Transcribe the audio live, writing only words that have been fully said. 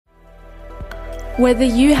Whether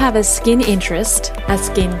you have a skin interest, a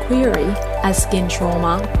skin query, a skin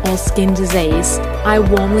trauma, or skin disease, I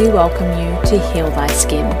warmly welcome you to Heal Thy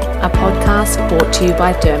Skin, a podcast brought to you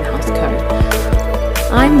by Derm Health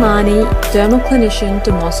Co. I'm Marnie, dermal clinician,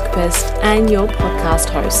 dermoscopist, and your podcast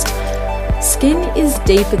host. Skin is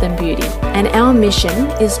deeper than beauty, and our mission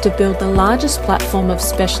is to build the largest platform of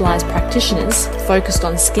specialised practitioners focused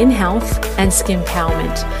on skin health and skin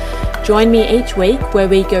empowerment. Join me each week where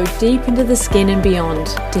we go deep into the skin and beyond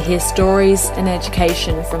to hear stories and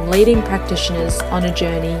education from leading practitioners on a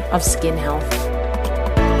journey of skin health.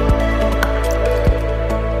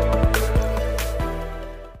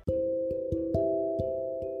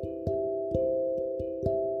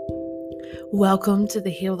 Welcome to the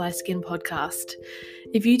Heal Thy Skin podcast.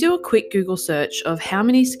 If you do a quick Google search of how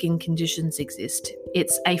many skin conditions exist,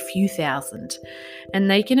 it's a few thousand,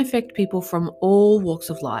 and they can affect people from all walks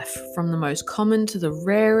of life, from the most common to the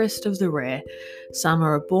rarest of the rare. Some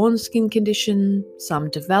are a born skin condition, some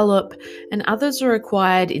develop, and others are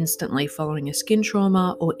acquired instantly following a skin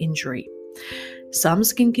trauma or injury. Some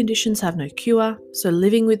skin conditions have no cure, so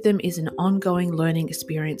living with them is an ongoing learning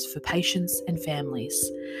experience for patients and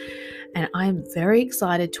families. And I'm very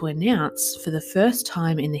excited to announce for the first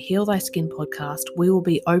time in the Heal Thy Skin podcast, we will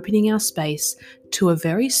be opening our space to a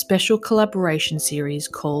very special collaboration series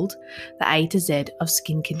called The A to Z of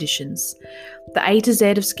Skin Conditions. The A to Z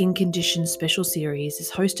of Skin Conditions special series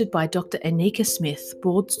is hosted by Dr. Anika Smith,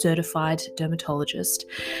 board-certified dermatologist,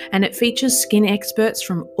 and it features skin experts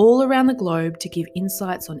from all around the globe to give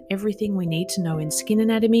insights on everything we need to know in skin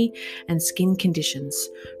anatomy and skin conditions,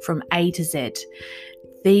 from A to Z.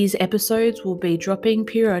 These episodes will be dropping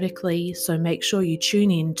periodically, so make sure you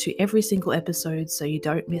tune in to every single episode so you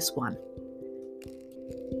don't miss one.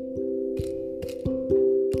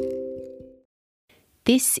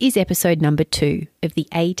 This is episode number 2 of the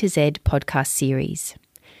A to Z podcast series.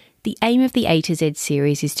 The aim of the A to Z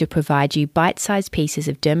series is to provide you bite-sized pieces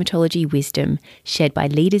of dermatology wisdom shared by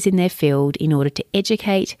leaders in their field in order to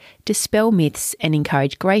educate, dispel myths, and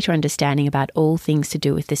encourage greater understanding about all things to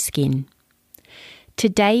do with the skin.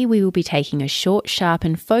 Today we will be taking a short, sharp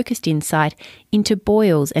and focused insight into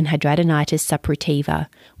boils and hidradenitis suppurativa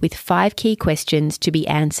with 5 key questions to be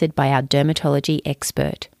answered by our dermatology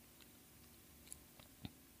expert.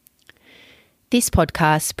 This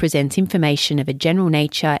podcast presents information of a general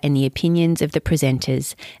nature and the opinions of the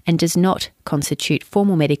presenters and does not constitute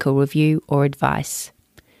formal medical review or advice.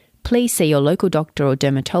 Please see your local doctor or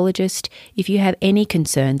dermatologist if you have any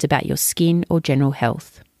concerns about your skin or general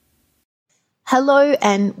health. Hello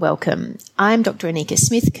and welcome. I'm Dr. Anika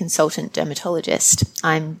Smith, consultant dermatologist.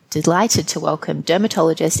 I'm delighted to welcome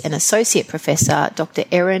dermatologist and associate professor Dr.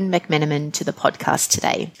 Erin McMenamin to the podcast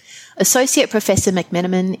today. Associate Professor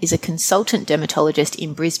McMenamin is a consultant dermatologist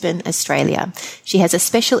in Brisbane, Australia. She has a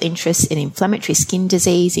special interest in inflammatory skin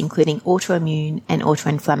disease, including autoimmune and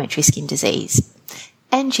autoinflammatory skin disease.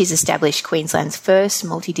 And she's established Queensland's first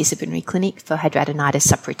multidisciplinary clinic for hidradenitis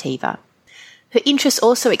suppurativa. Her interests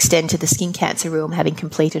also extend to the skin cancer realm, having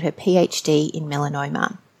completed her PhD in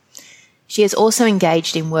melanoma. She has also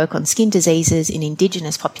engaged in work on skin diseases in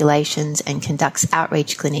Indigenous populations and conducts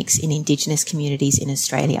outreach clinics in Indigenous communities in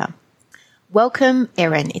Australia. Welcome,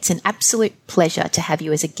 Erin. It's an absolute pleasure to have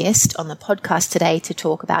you as a guest on the podcast today to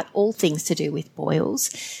talk about all things to do with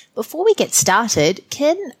boils. Before we get started,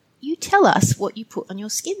 can you tell us what you put on your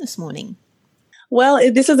skin this morning?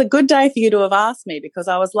 Well, this is a good day for you to have asked me because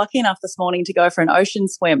I was lucky enough this morning to go for an ocean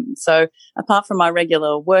swim. So apart from my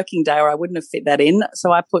regular working day, or I wouldn't have fit that in,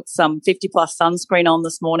 so I put some 50 plus sunscreen on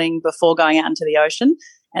this morning before going out into the ocean.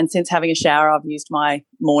 And since having a shower, I've used my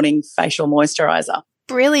morning facial moisturizer.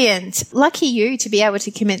 Brilliant. Lucky you to be able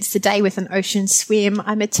to commence the day with an ocean swim.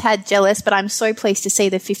 I'm a tad jealous, but I'm so pleased to see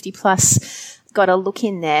the 50 plus got a look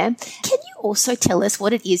in there. Can you also tell us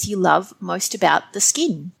what it is you love most about the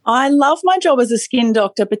skin? I love my job as a skin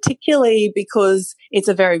doctor, particularly because it's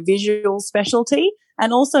a very visual specialty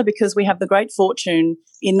and also because we have the great fortune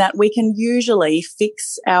in that we can usually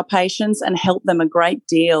fix our patients and help them a great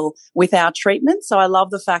deal with our treatment. So I love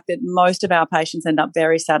the fact that most of our patients end up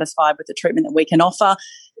very satisfied with the treatment that we can offer.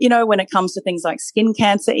 You know, when it comes to things like skin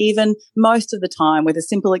cancer, even most of the time with a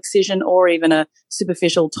simple excision or even a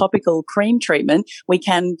superficial topical cream treatment, we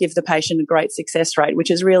can give the patient a great success rate, which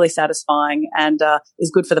is really satisfying and is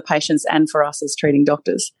good for the patients and for us as treating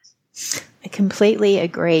doctors. I completely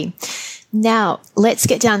agree. Now, let's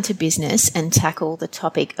get down to business and tackle the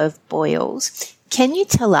topic of boils. Can you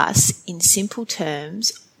tell us in simple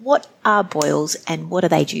terms, what are boils and what are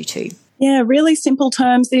they due to? Yeah, really simple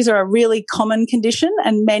terms. These are a really common condition,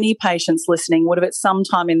 and many patients listening would have at some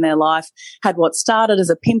time in their life had what started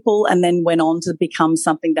as a pimple and then went on to become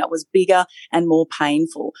something that was bigger and more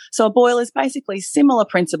painful. So a boil is basically similar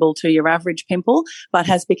principle to your average pimple, but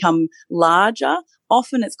has become larger.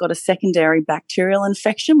 Often it's got a secondary bacterial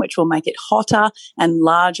infection, which will make it hotter and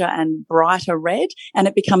larger and brighter red, and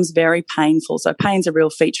it becomes very painful. So pain's a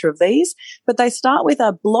real feature of these, but they start with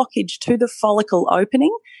a blockage to the follicle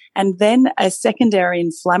opening, and then a secondary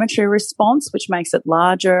inflammatory response, which makes it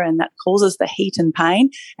larger, and that causes the heat and pain.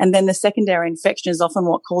 And then the secondary infection is often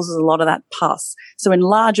what causes a lot of that pus. So in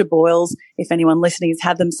larger boils, if anyone listening has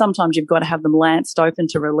had them, sometimes you've got to have them lanced open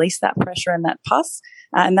to release that pressure and that pus.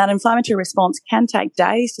 And that inflammatory response can take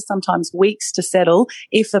days to sometimes weeks to settle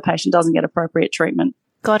if the patient doesn't get appropriate treatment.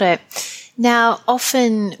 Got it. Now,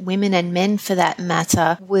 often women and men, for that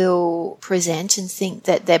matter, will present and think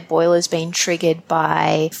that their boil has been triggered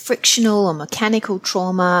by frictional or mechanical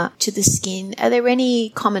trauma to the skin. Are there any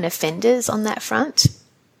common offenders on that front?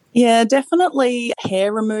 Yeah, definitely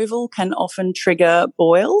hair removal can often trigger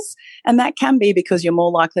boils, and that can be because you're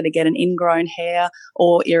more likely to get an ingrown hair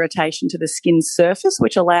or irritation to the skin surface,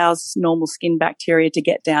 which allows normal skin bacteria to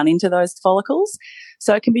get down into those follicles.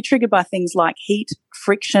 So it can be triggered by things like heat,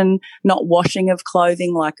 friction, not washing of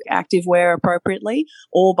clothing like activewear appropriately,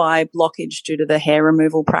 or by blockage due to the hair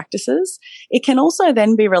removal practices. It can also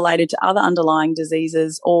then be related to other underlying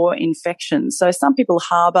diseases or infections. So some people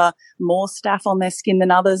harbour more staph on their skin than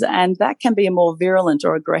others, and that can be a more virulent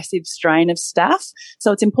or aggressive strain of staph.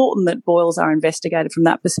 So it's important that boils are investigated from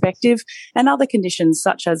that perspective. And other conditions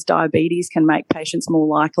such as diabetes can make patients more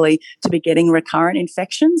likely to be getting recurrent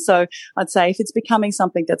infections. So I'd say if it's becoming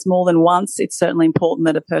something that's more than once, it's certainly important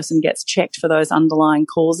that a person gets checked for those underlying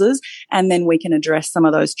causes, and then we can address some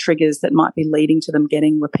of those triggers that might be leading to them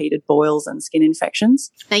getting repeated boils and skin infections.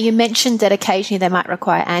 Now, you mentioned that occasionally they might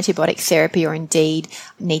require antibiotic therapy or indeed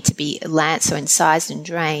need to be lanced or incised and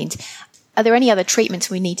drained. Are there any other treatments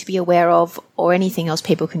we need to be aware of or anything else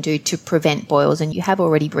people can do to prevent boils? And you have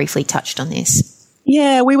already briefly touched on this.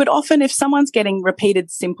 Yeah, we would often, if someone's getting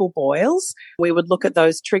repeated simple boils, we would look at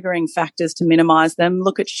those triggering factors to minimise them,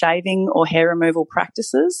 look at shaving or hair removal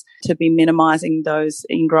practices to be minimising those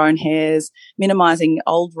ingrown hairs, minimising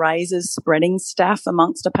old razors spreading staph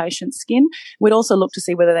amongst a patient's skin. We'd also look to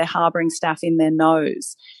see whether they're harbouring staph in their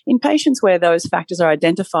nose. In patients where those factors are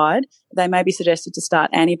identified, they may be suggested to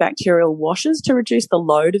start antibacterial washes to reduce the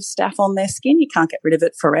load of staph on their skin. You can't get rid of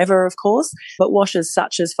it forever, of course, but washes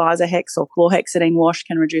such as Physohex or chlorhexidine wash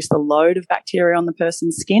can reduce the load of bacteria on the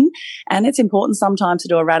person's skin. And it's important sometimes to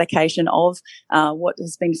do eradication of what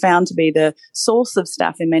has been found to be the source of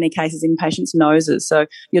staph in many cases in patients' noses. So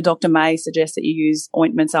your doctor may suggest that you use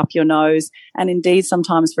ointments up your nose, and indeed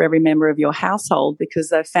sometimes for every member of your household, because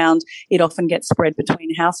they've found it often gets spread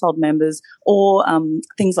between household members or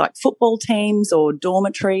things like football teams or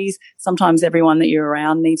dormitories. Sometimes everyone that you're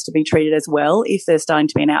around needs to be treated as well if there's starting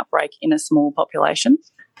to be an outbreak in a small population.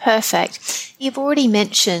 Perfect. You've already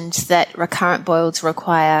mentioned that recurrent boils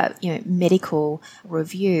require, medical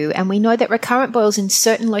review, and we know that recurrent boils in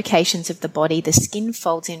certain locations of the body, the skin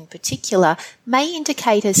folds in particular, may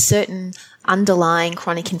indicate a certain underlying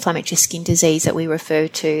chronic inflammatory skin disease that we refer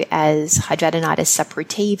to as hidradenitis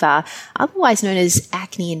suppurativa, otherwise known as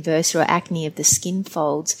acne inversa or acne of the skin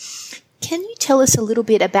folds. Can you tell us a little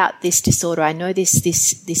bit about this disorder? I know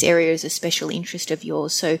this area is a special interest of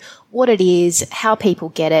yours. So what it is, how people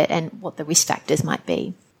get it, and what the risk factors might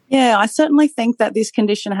be. Yeah, I certainly think that this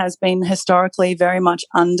condition has been historically very much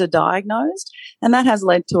underdiagnosed, and that has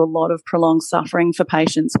led to a lot of prolonged suffering for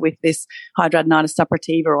patients with this hidradenitis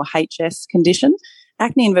suppurativa or HS condition.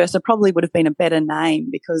 Acne inversa probably would have been a better name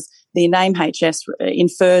because the name HS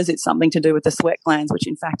infers it's something to do with the sweat glands, which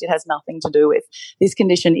in fact it has nothing to do with. This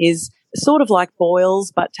condition is sort of like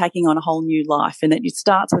boils, but taking on a whole new life, in that it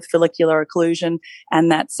starts with follicular occlusion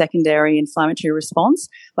and that secondary inflammatory response.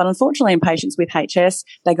 But unfortunately in patients with HS,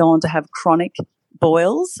 they go on to have chronic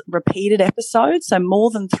boils, repeated episodes. So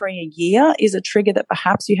more than 3 a year is a trigger that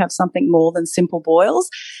perhaps you have something more than simple boils.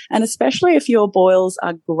 And especially if your boils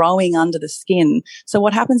are growing under the skin. So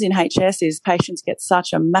what happens in HS is patients get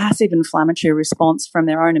such a massive inflammatory response from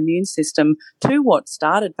their own immune system to what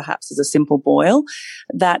started perhaps as a simple boil,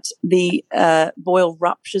 that the boil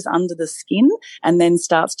ruptures under the skin and then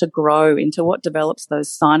starts to grow into what develops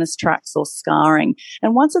those sinus tracts or scarring.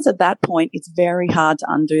 And once it's at that point, it's very hard to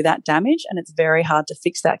undo that damage, and it's very hard to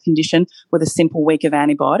fix that condition with a simple week of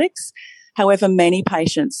antibiotics. However, many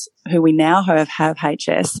patients who we now have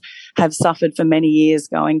HS have suffered for many years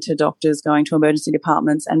going to doctors, going to emergency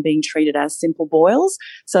departments and being treated as simple boils.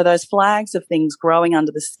 So those flags of things growing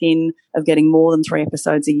under the skin, of getting more than 3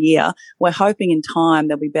 episodes a year, we're hoping in time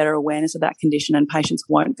there'll be better awareness of that condition and patients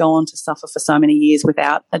won't go on to suffer for so many years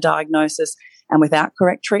without a diagnosis and without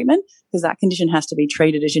correct treatment, because that condition has to be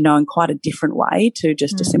treated, as you know, in quite a different way to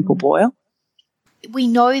just a simple boil. We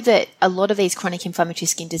know that a lot of these chronic inflammatory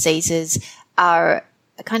skin diseases are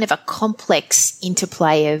a kind of a complex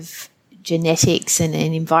interplay of genetics and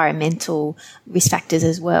environmental risk factors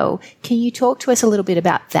as well. Can you talk to us a little bit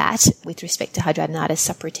about that with respect to hidradenitis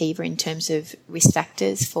suppurativa in terms of risk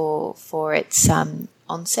factors for its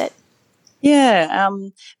onset? Yeah.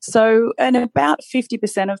 So in about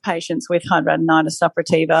 50% of patients with hidradenitis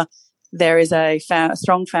suppurativa, there is a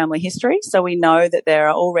strong family history. So we know that there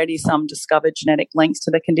are already some discovered genetic links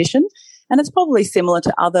to the condition. And it's probably similar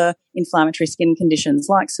to other inflammatory skin conditions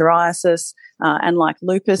like psoriasis and like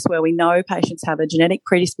lupus, where we know patients have a genetic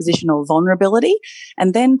predisposition or vulnerability.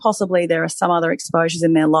 And then possibly there are some other exposures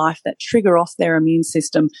in their life that trigger off their immune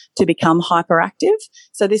system to become hyperactive.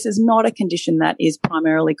 So this is not a condition that is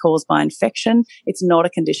primarily caused by infection. It's not a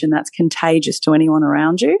condition that's contagious to anyone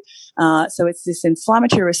around you. So it's this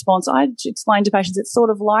inflammatory response. I explain to patients it's sort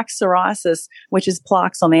of like psoriasis, which is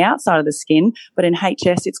plaques on the outside of the skin, but in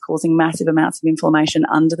HS it's causing massive amounts of inflammation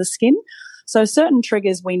under the skin. So certain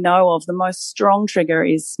triggers we know of, the most strong trigger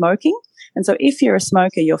is smoking. And so if you're a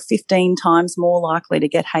smoker, you're 15 times more likely to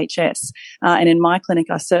get HS. And in my clinic,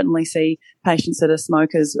 I certainly see patients that are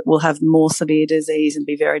smokers will have more severe disease and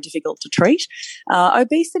be very difficult to treat.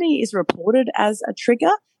 Obesity is reported as a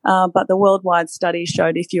trigger. But the worldwide study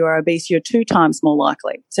showed if you are obese, you're 2 times more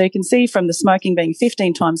likely. So you can see from the smoking being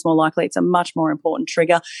 15 times more likely, it's a much more important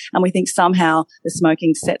trigger. And we think somehow the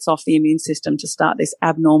smoking sets off the immune system to start this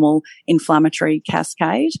abnormal inflammatory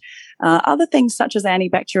cascade. Other things such as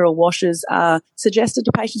antibacterial washes are suggested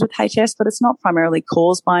to patients with HS, but it's not primarily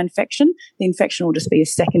caused by infection. The infection will just be a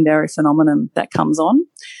secondary phenomenon that comes on.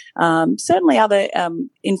 Certainly other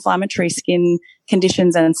inflammatory skin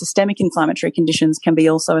conditions and systemic inflammatory conditions can be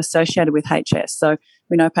also associated with HS. So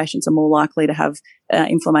we know patients are more likely to have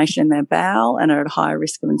inflammation in their bowel and are at higher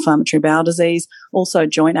risk of inflammatory bowel disease. Also,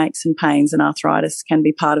 joint aches and pains and arthritis can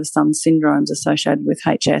be part of some syndromes associated with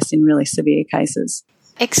HS in really severe cases.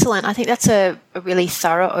 Excellent. I think that's a really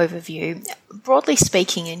thorough overview. Broadly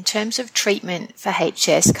speaking, in terms of treatment for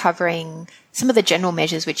HS, covering some of the general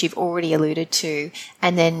measures which you've already alluded to,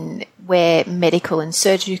 and then where medical and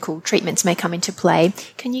surgical treatments may come into play,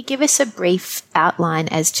 can you give us a brief outline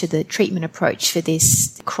as to the treatment approach for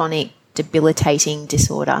this chronic debilitating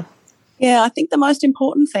disorder? Yeah, I think the most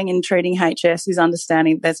important thing in treating HS is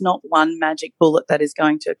understanding there's not one magic bullet that is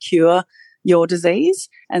going to cure your disease.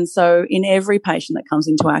 And so in every patient that comes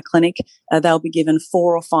into our clinic, they'll be given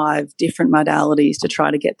 4 or 5 different modalities to try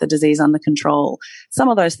to get the disease under control. Some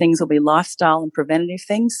of those things will be lifestyle and preventative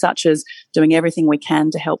things, such as doing everything we can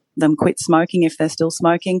to help them quit smoking if they're still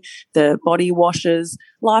smoking, the body washes,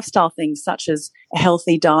 lifestyle things such as a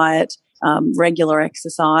healthy diet, regular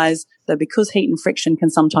exercise. Though because heat and friction can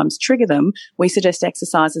sometimes trigger them, we suggest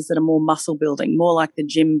exercises that are more muscle building, more like the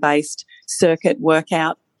gym-based circuit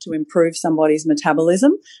workout to improve somebody's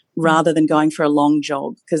metabolism rather than going for a long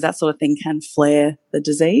jog, because that sort of thing can flare the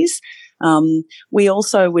disease. We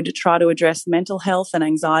also would try to address mental health and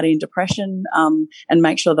anxiety and depression and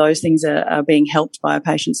make sure those things are being helped by a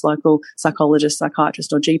patient's local psychologist,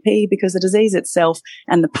 psychiatrist or GP, because the disease itself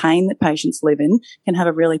and the pain that patients live in can have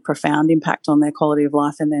a really profound impact on their quality of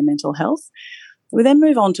life and their mental health. We then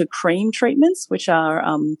move on to cream treatments, which are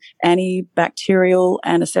antibacterial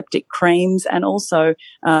antiseptic creams, and also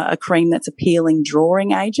a cream that's a peeling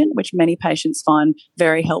drawing agent, which many patients find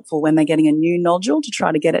very helpful when they're getting a new nodule to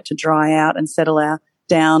try to get it to dry out and settle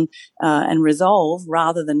down and resolve,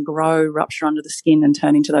 rather than grow, rupture under the skin and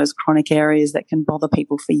turn into those chronic areas that can bother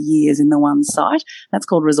people for years in the one site. That's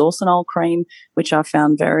called resorcinol cream, which I've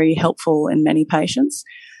found very helpful in many patients.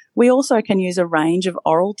 We also can use a range of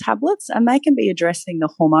oral tablets, and they can be addressing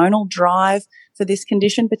the hormonal drive for this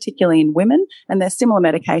condition, particularly in women. And they're similar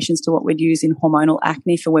medications to what we'd use in hormonal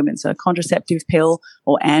acne for women. So a contraceptive pill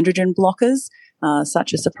or androgen blockers,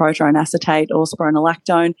 such as soproterone acetate or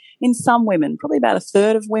spironolactone. In some women, probably about a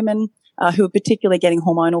third of women who are particularly getting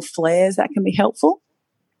hormonal flares, that can be helpful.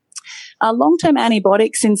 Long-term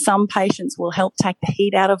antibiotics in some patients will help take the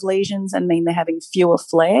heat out of lesions and mean they're having fewer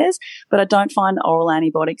flares, but I don't find oral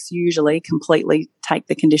antibiotics usually completely take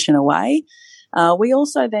the condition away. We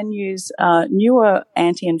also then use newer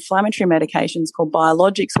anti-inflammatory medications called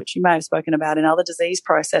biologics, which you may have spoken about in other disease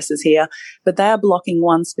processes here, but they are blocking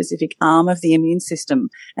one specific arm of the immune system.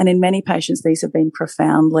 And in many patients, these have been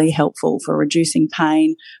profoundly helpful for reducing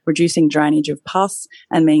pain, reducing drainage of pus,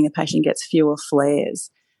 and meaning the patient gets fewer flares.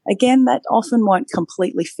 Again, that often won't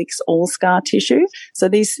completely fix all scar tissue. So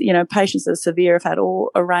these, patients that are severe have had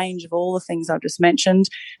a range of all the things I've just mentioned.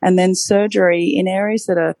 And then surgery in areas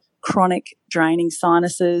that are chronic draining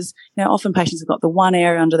sinuses. Often patients have got the one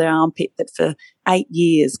area under their armpit that for 8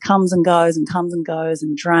 years comes and goes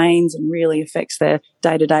and drains and really affects their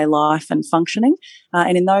day-to-day life and functioning.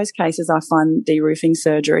 And in those cases, I find deroofing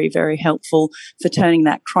surgery very helpful for turning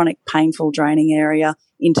that chronic, painful draining area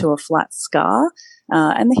into a flat scar.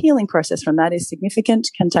 And the healing process from that is significant,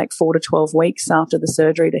 can take 4 to 12 weeks after the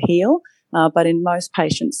surgery to heal. But in most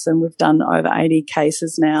patients, and we've done over 80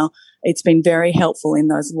 cases now, it's been very helpful in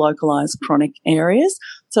those localized chronic areas.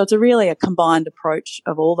 So it's really a combined approach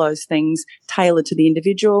of all those things tailored to the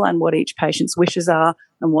individual and what each patient's wishes are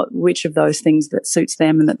and which of those things that suits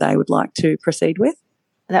them and that they would like to proceed with.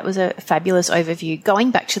 That was a fabulous overview. Going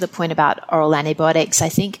back to the point about oral antibiotics, I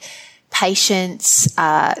think patients,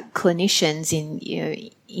 clinicians in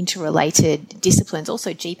interrelated disciplines,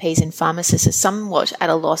 also GPs and pharmacists, are somewhat at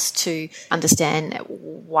a loss to understand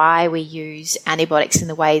why we use antibiotics in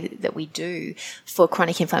the way that we do for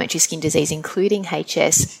chronic inflammatory skin disease, including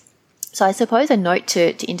HS. So I suppose a note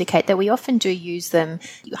to indicate that we often do use them,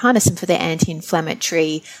 harness them for their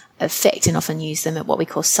anti-inflammatory effect, and often use them at what we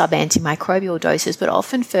call sub-antimicrobial doses, but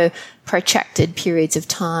often for protracted periods of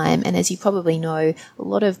time. And as you probably know, a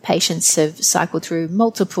lot of patients have cycled through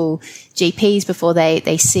multiple GPs before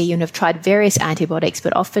they see and have tried various antibiotics,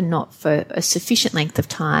 but often not for a sufficient length of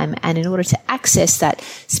time. And in order to access that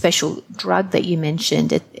special drug that you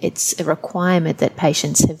mentioned, it's a requirement that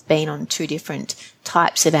patients have been on 2 different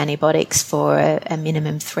types of antibiotics for a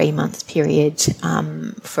minimum 3-month period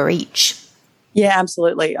for each. Yeah,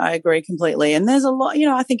 absolutely. I agree completely. And there's a lot,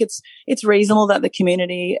 I think it's reasonable that the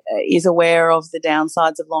community is aware of the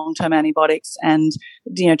downsides of long-term antibiotics and,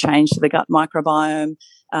 change to the gut microbiome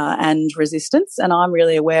and resistance. And I'm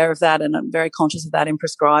really aware of that, and I'm very conscious of that in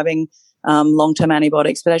prescribing long-term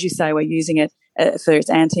antibiotics. But as you say, we're using it for its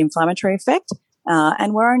anti-inflammatory effect.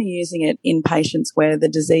 And we're only using it in patients where the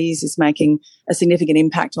disease is making a significant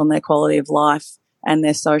impact on their quality of life and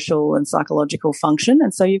their social and psychological function.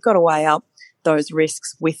 And so you've got to weigh up those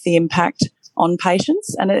risks with the impact on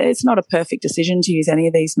patients. And it's not a perfect decision to use any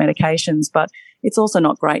of these medications, but it's also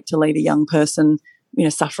not great to leave a young person,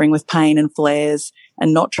 suffering with pain and flares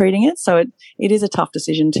and not treating it. So it is a tough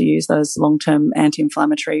decision to use those long-term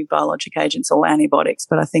anti-inflammatory biologic agents or antibiotics.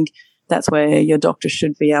 But I think that's where your doctor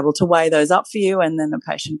should be able to weigh those up for you, and then the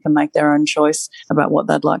patient can make their own choice about what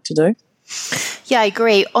they'd like to do. Yeah, I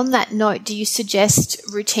agree. On that note, do you suggest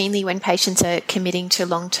routinely when patients are committing to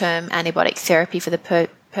long-term antibiotic therapy for the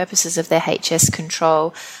purposes of their HS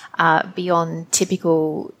control, beyond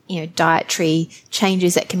typical, dietary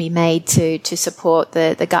changes that can be made to support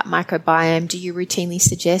the gut microbiome, do you routinely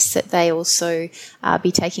suggest that they also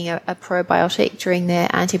be taking a probiotic during their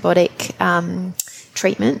antibiotic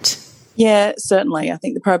treatment? Yeah, certainly. I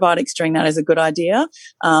think the probiotics during that is a good idea.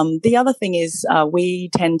 The other thing is we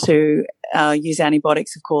tend to use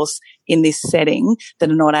antibiotics, of course, in this setting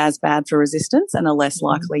that are not as bad for resistance and are less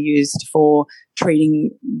likely used for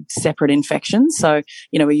treating separate infections. So,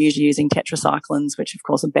 we're usually using tetracyclines, which of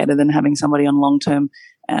course are better than having somebody on long-term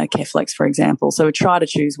Keflex, for example. So we try to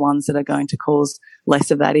choose ones that are going to cause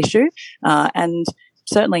less of that issue. And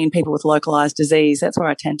certainly in people with localized disease, that's where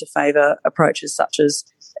I tend to favour approaches such as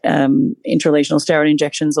intralesional steroid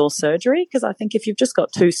injections or surgery, because I think if you've just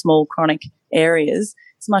got 2 small chronic areas,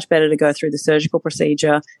 it's much better to go through the surgical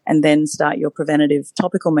procedure and then start your preventative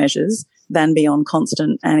topical measures than be on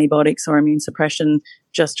constant antibiotics or immune suppression,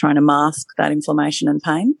 just trying to mask that inflammation and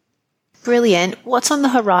pain. Brilliant. What's on the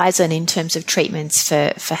horizon in terms of treatments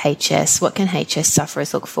for HS? What can HS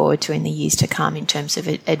sufferers look forward to in the years to come in terms of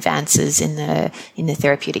advances in the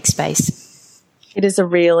therapeutic space? It is a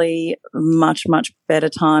really much, much better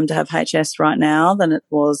time to have HS right now than it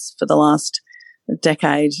was for the last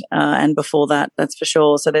decade and before that, that's for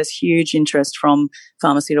sure. So there's huge interest from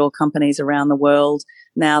pharmaceutical companies around the world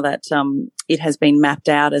now that it has been mapped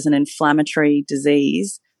out as an inflammatory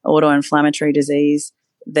disease, autoinflammatory disease.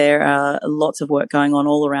 There are lots of work going on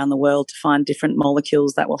all around the world to find different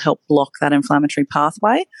molecules that will help block that inflammatory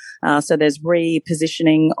pathway. So there's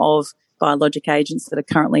repositioning of biologic agents that are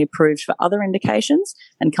currently approved for other indications,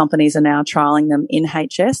 and companies are now trialling them in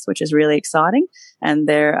HS, which is really exciting. And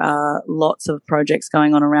there are lots of projects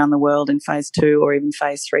going on around the world in phase 2 or even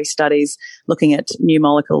phase 3 studies looking at new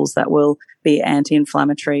molecules that will be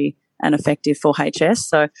anti-inflammatory and effective for HS.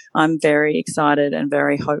 So I'm very excited and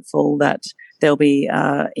very hopeful that there'll be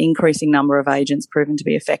an increasing number of agents proven to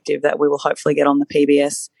be effective that we will hopefully get on the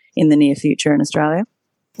PBS in the near future in Australia.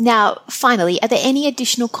 Now, finally, are there any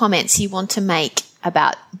additional comments you want to make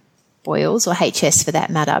about boils or HS for that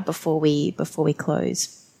matter before we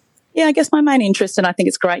close? Yeah, I guess my main interest, and I think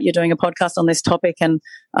it's great you're doing a podcast on this topic, and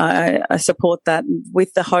I support that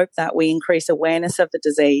with the hope that we increase awareness of the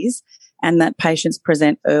disease and that patients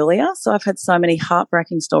present earlier. So I've had so many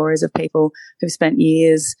heartbreaking stories of people who've spent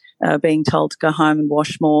years being told to go home and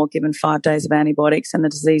wash more, given 5 days of antibiotics, and the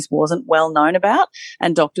disease wasn't well known about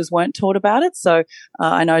and doctors weren't taught about it. So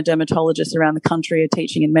I know dermatologists around the country are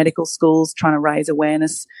teaching in medical schools, trying to raise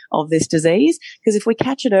awareness of this disease, because if we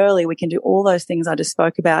catch it early, we can do all those things I just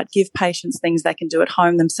spoke about, give patients things they can do at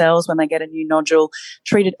home themselves when they get a new nodule,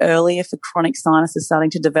 treat it early if the chronic sinus is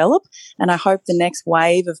starting to develop. And I hope the next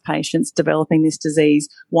wave of patients developing this disease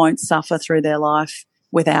won't suffer through their life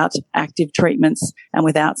without active treatments and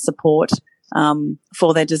without support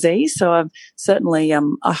for their disease. So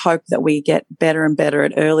I hope that we get better and better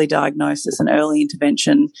at early diagnosis and early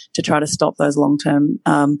intervention to try to stop those long-term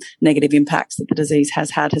negative impacts that the disease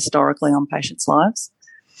has had historically on patients' lives.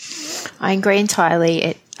 I agree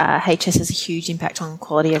entirely. HS has a huge impact on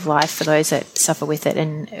quality of life for those that suffer with it,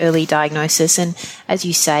 and early diagnosis, and as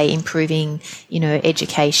you say, improving,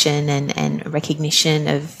 education and recognition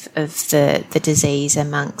of the disease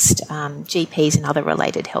amongst GPs and other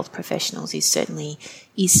related health professionals is certainly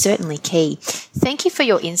key. Thank you for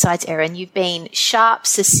your insights, Erin. You've been sharp,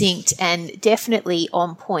 succinct, and definitely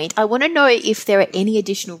on point. I want to know if there are any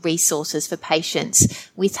additional resources for patients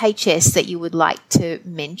with HS that you would like to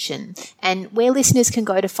mention, and where listeners can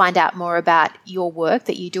go to find out more about your work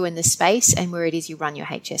that you do in this space and where it is you run your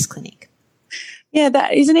HS clinic. Yeah,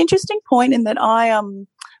 that is an interesting point in that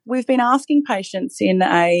we've been asking patients in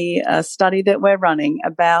a study that we're running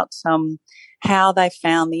about how they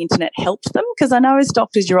found the internet helped them. Because I know as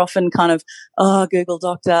doctors, you're often kind of, Google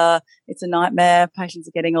doctor, it's a nightmare. Patients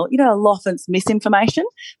are getting a lot of misinformation.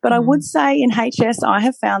 But I would say in HS, I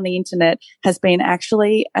have found the internet has been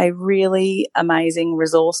actually a really amazing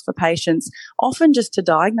resource for patients, often just to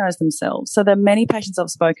diagnose themselves. So there are many patients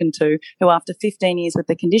I've spoken to who after 15 years with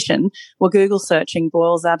the condition were Google searching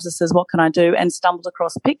boils, abscesses, what can I do? And stumbled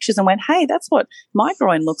across pictures and went, hey, that's what my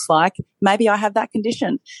groin looks like. Maybe I have that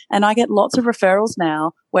condition. And I get lots of referrals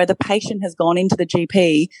now where the patient has gone into the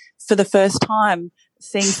GP for the first time,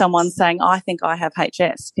 seeing someone saying, I think I have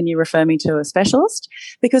HS. Can you refer me to a specialist?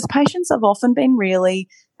 Because patients have often been really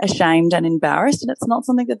ashamed and embarrassed, and it's not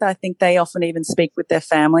something that I think they often even speak with their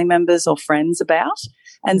family members or friends about.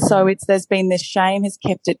 And so there's been this shame has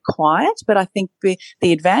kept it quiet. But I think the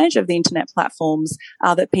advantage of the internet platforms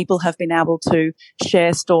are that people have been able to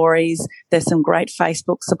share stories. There's some great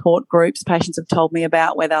Facebook support groups patients have told me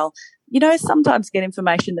about where they'll, sometimes get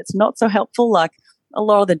information that's not so helpful, like a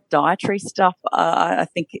lot of the dietary stuff I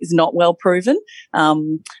think is not well proven.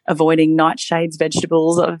 Avoiding nightshades,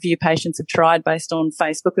 vegetables, a few patients have tried based on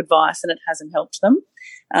Facebook advice and it hasn't helped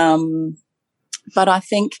them. But I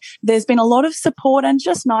think there's been a lot of support, and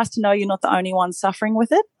just nice to know you're not the only one suffering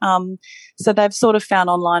with it. So they've sort of found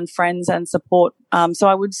online friends and support. So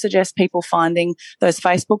I would suggest people finding those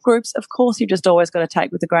Facebook groups. Of course, you just always got to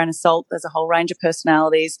take with a grain of salt. There's a whole range of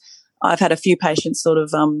personalities. I've had a few patients sort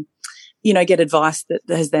of get advice that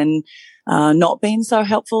has then not been so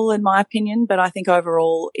helpful in my opinion, but I think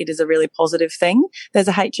overall it is a really positive thing. There's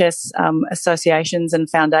a HS associations and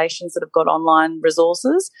foundations that have got online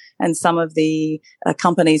resources, and some of the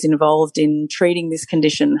companies involved in treating this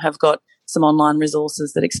condition have got some online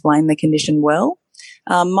resources that explain the condition well.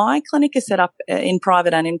 My clinic is set up in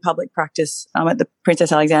private and in public practice at the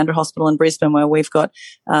Princess Alexandra Hospital in Brisbane, where we've got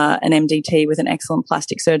an MDT with an excellent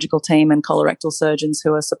plastic surgical team and colorectal surgeons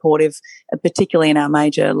who are supportive, particularly in our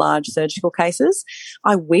major large surgical cases.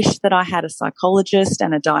 I wish that I had a psychologist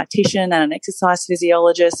and a dietitian and an exercise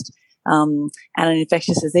physiologist and an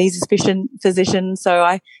infectious diseases physician.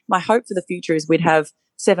 So my hope for the future is we'd have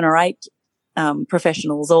 7 or 8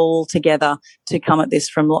 professionals all together to come at this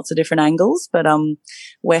from lots of different angles. But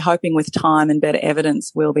we're hoping with time and better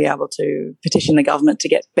evidence we'll be able to petition the government to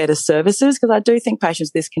get better services, because I do think patients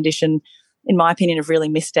with this condition, in my opinion, have really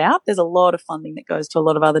missed out. There's a lot of funding that goes to a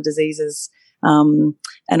lot of other diseases, and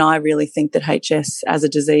I really think that HS as a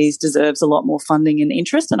disease deserves a lot more funding and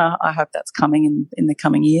interest, and I hope that's coming in the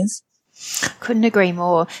coming years. Couldn't agree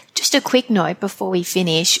more. Just a quick note before we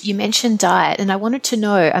finish. You mentioned diet, and I wanted to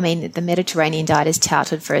know, the Mediterranean diet is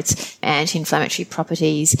touted for its anti-inflammatory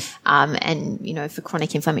properties and, for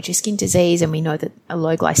chronic inflammatory skin disease, and we know that a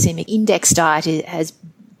low glycemic index diet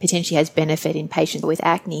potentially has benefit in patients with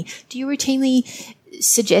acne. Do you routinely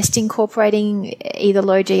suggest incorporating either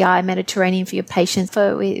low GI Mediterranean for your patients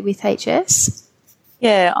with HS?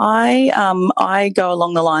 Yeah, I go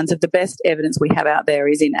along the lines of the best evidence we have out there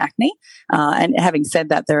is in acne. And having said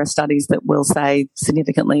that, there are studies that will say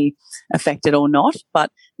significantly affected or not, but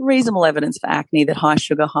reasonable evidence for acne that high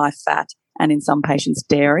sugar, high fat, and in some patients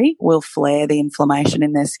dairy will flare the inflammation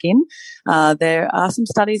in their skin. There are some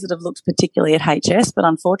studies that have looked particularly at HS, but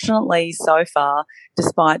unfortunately so far,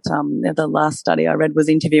 despite the last study I read was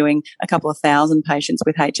interviewing a couple of thousand patients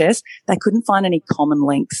with HS, they couldn't find any common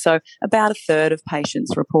links. So about a third of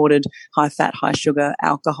patients reported high fat, high sugar,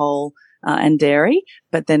 alcohol, and dairy,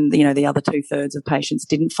 but then, the other 2/3 of patients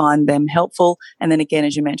didn't find them helpful. And then again,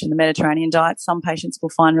 as you mentioned, the Mediterranean diet, some patients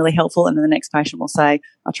will find really helpful, and then the next patient will say,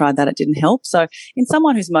 I tried that, it didn't help. So in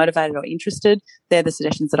someone who's motivated or interested, they're the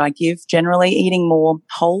suggestions that I give. Generally, eating more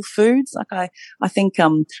whole foods. Like I think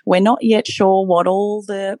we're not yet sure what all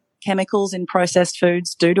the chemicals in processed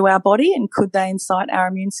foods do to our body, and could they incite our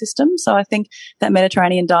immune system? So I think that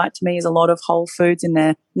Mediterranean diet to me is a lot of whole foods in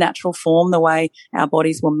their natural form, the way our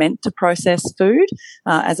bodies were meant to process food,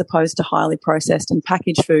 as opposed to highly processed and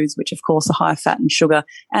packaged foods, which of course are high fat and sugar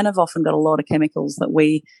and have often got a lot of chemicals that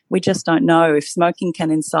we just don't know. If smoking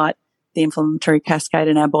can incite the inflammatory cascade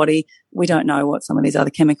in our body, we don't know what some of these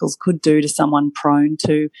other chemicals could do to someone prone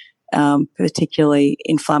to particularly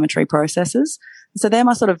inflammatory processes. So they're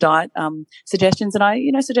my sort of diet suggestions, and I,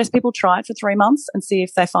 suggest people try it for 3 months and see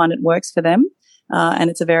if they find it works for them. And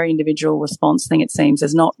it's a very individual response thing, it seems.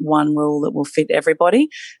 There's not one rule that will fit everybody.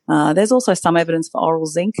 There's also some evidence for oral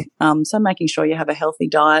zinc, so making sure you have a healthy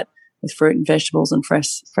diet with fruit and vegetables and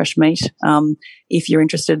fresh meat. If you're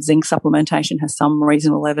interested, zinc supplementation has some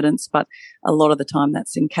reasonable evidence, but a lot of the time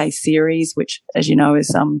that's in case series, which, as you know,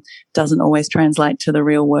 is doesn't always translate to the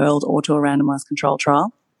real world or to a randomized controlled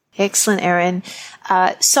trial. Excellent, Erin.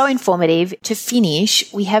 So informative. To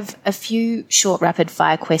finish, we have a few short rapid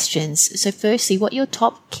fire questions. So firstly, what your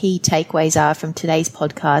top key takeaways are from today's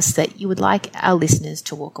podcast that you would like our listeners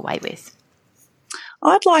to walk away with?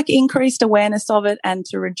 I'd like increased awareness of it and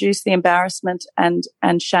to reduce the embarrassment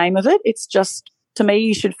and shame of it. It's just, to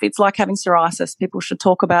me, it's like having psoriasis. People should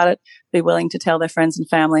talk about it, be willing to tell their friends and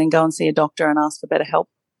family, and go and see a doctor and ask for better help.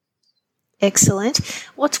 Excellent.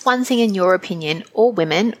 What's one thing in your opinion all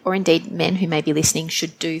women, or indeed men who may be listening,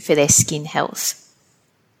 should do for their skin health?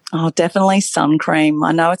 Oh, definitely sun cream.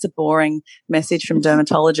 I know it's a boring message from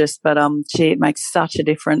dermatologists, but it makes such a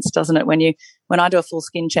difference, doesn't it? When I do a full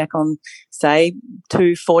skin check on, say,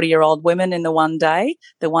 2 40-year-old women in the one day,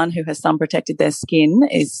 the one who has sun protected their skin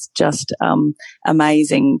is just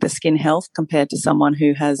amazing, the skin health, compared to someone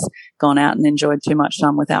who has gone out and enjoyed too much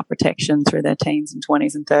sun without protection through their teens and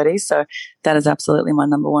 20s and 30s. So that is absolutely my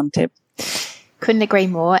number one tip. Couldn't agree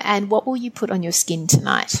more. And what will you put on your skin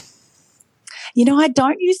tonight? I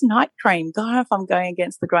don't use night cream. God, if I'm going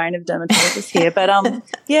against the grain of dermatologists here, but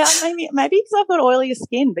yeah, maybe because I've got oilier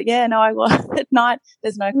skin. But yeah, no, at night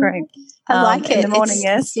there's no cream. I like it. In the morning,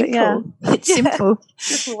 yes. Simple. Yeah. It's simple.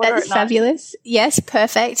 That's fabulous. Yes,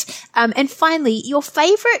 perfect. And finally, your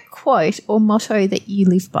favourite quote or motto that you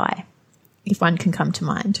live by, if one can come to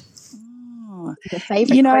mind. Oh, your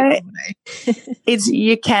favourite quote or motto. It's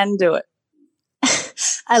 "You can do it."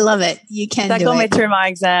 I love it. You can do it. That got me through my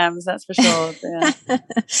exams, that's for sure. Yeah.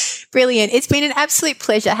 Brilliant. It's been an absolute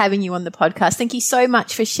pleasure having you on the podcast. Thank you so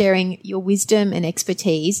much for sharing your wisdom and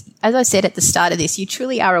expertise. As I said at the start of this, you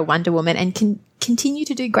truly are a wonder woman and can continue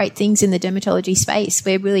to do great things in the dermatology space.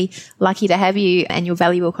 We're really lucky to have you and your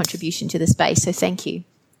valuable contribution to the space. So thank you.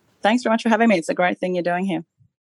 Thanks very much for having me. It's a great thing you're doing here.